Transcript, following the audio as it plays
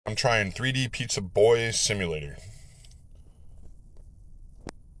I'm trying 3D Pizza Boy Simulator.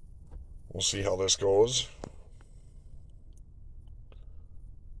 We'll see how this goes.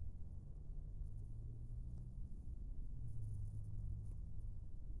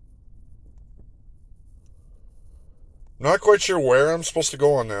 Not quite sure where I'm supposed to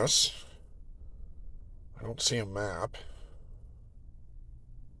go on this. I don't see a map.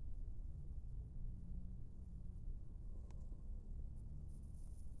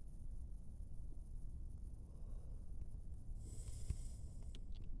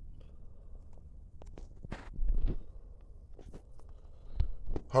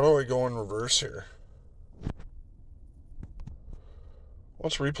 How do I go in reverse here?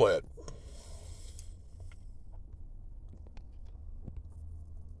 Let's replay it.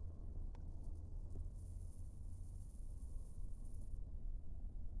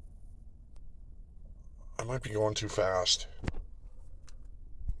 I might be going too fast.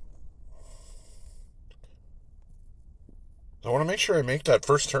 I want to make sure I make that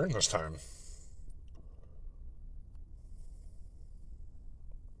first turn this time.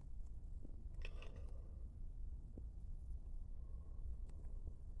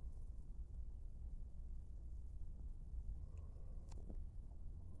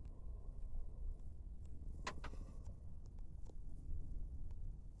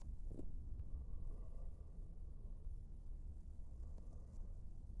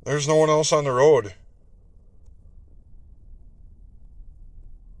 There's no one else on the road.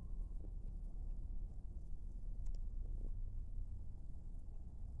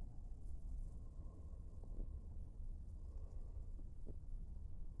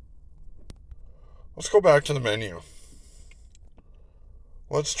 Let's go back to the menu.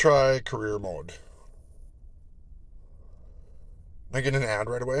 Let's try career mode. Can I get an ad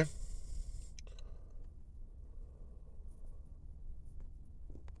right away?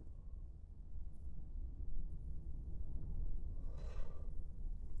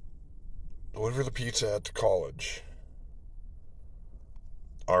 Deliver the pizza at the college.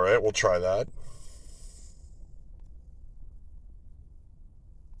 Alright, we'll try that.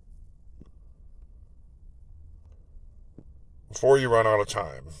 Before you run out of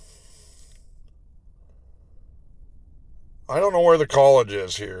time. I don't know where the college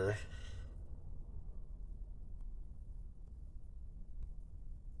is here.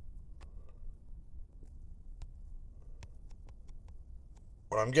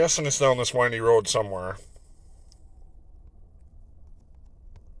 But I'm guessing it's down this windy road somewhere.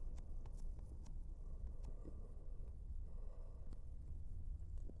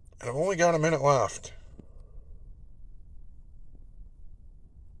 And I've only got a minute left.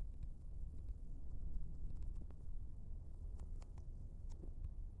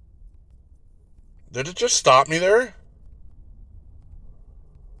 Did it just stop me there?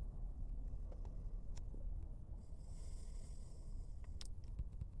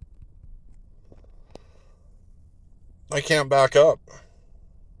 I can't back up.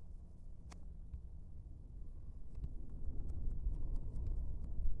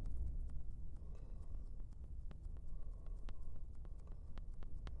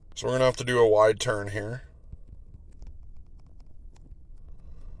 So we're going to have to do a wide turn here.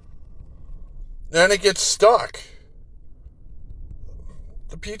 And it gets stuck.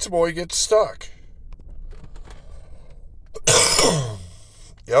 The pizza boy gets stuck.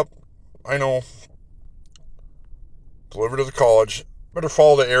 Yep, I know. Deliver to the college. Better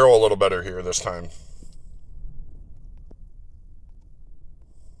follow the arrow a little better here this time.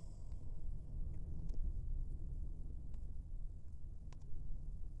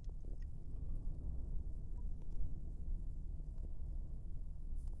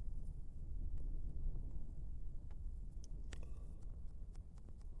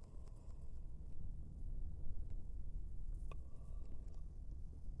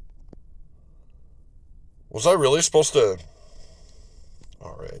 Was I really supposed to...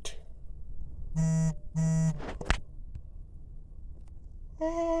 Alright.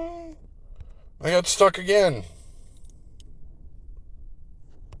 I got stuck again.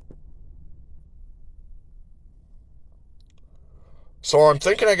 So I'm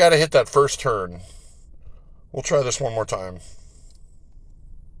thinking I gotta hit that first turn. We'll try this one more time.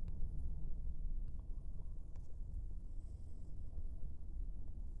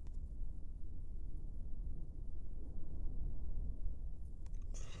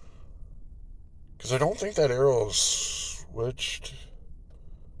 Because I don't think that arrow switched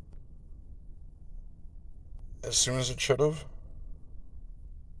as soon as it should have.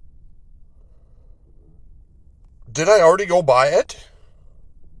 Did I already go by it?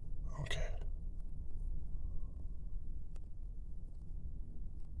 Okay.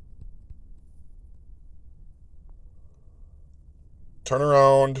 Turn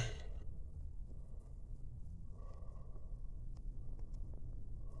around.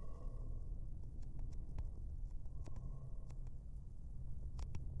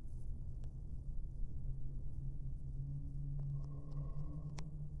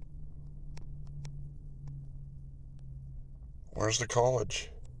 Where's the college?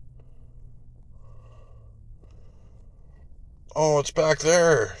 Oh, it's back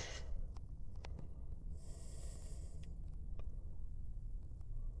there.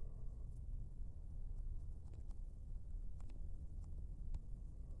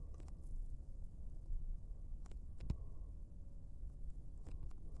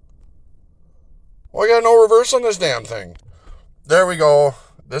 Well, I got no reverse on this damn thing. There we go.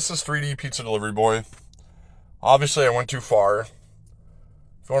 This is 3D Pizza Delivery Boy. Obviously, I went too far.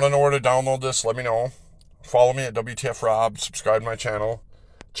 If you want to know where to download this, let me know. Follow me at WTF Rob. Subscribe to my channel.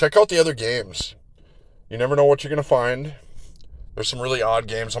 Check out the other games. You never know what you're going to find. There's some really odd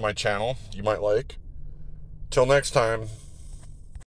games on my channel you might like. Till next time.